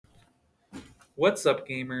What's up,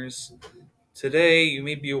 gamers? Today, you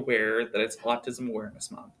may be aware that it's Autism Awareness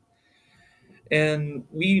Month. And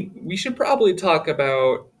we should probably talk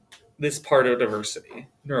about this part of diversity,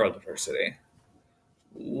 neurodiversity.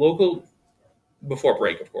 Local, before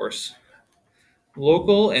break, of course.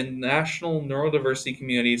 Local and national neurodiversity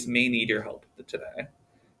communities may need your help today.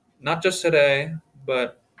 Not just today,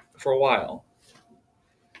 but for a while.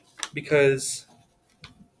 Because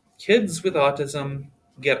kids with autism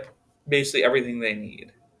get basically everything they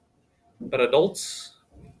need. But adults,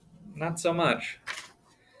 not so much.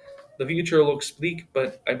 The future looks bleak,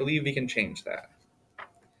 but I believe we can change that.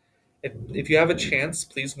 If you have a chance,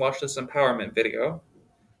 please watch this empowerment video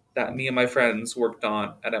that me and my friends worked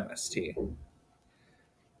on at MST,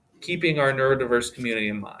 keeping our neurodiverse community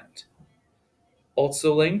in mind.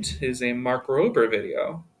 Also linked is a Mark Rober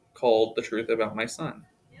video called The Truth About My Son,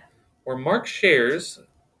 where Mark shares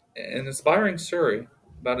an inspiring story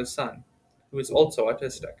about his son, who is also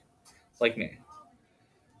autistic, like me.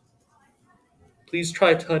 Please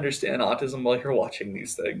try to understand autism while you're watching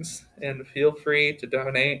these things, and feel free to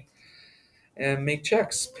donate and make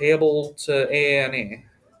checks payable to AANE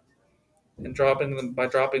and dropping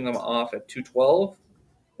them off at 212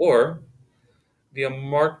 or via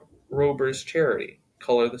Mark Rober's charity,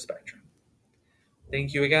 Color the Spectrum.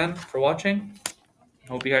 Thank you again for watching.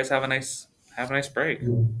 Hope you guys have a nice break.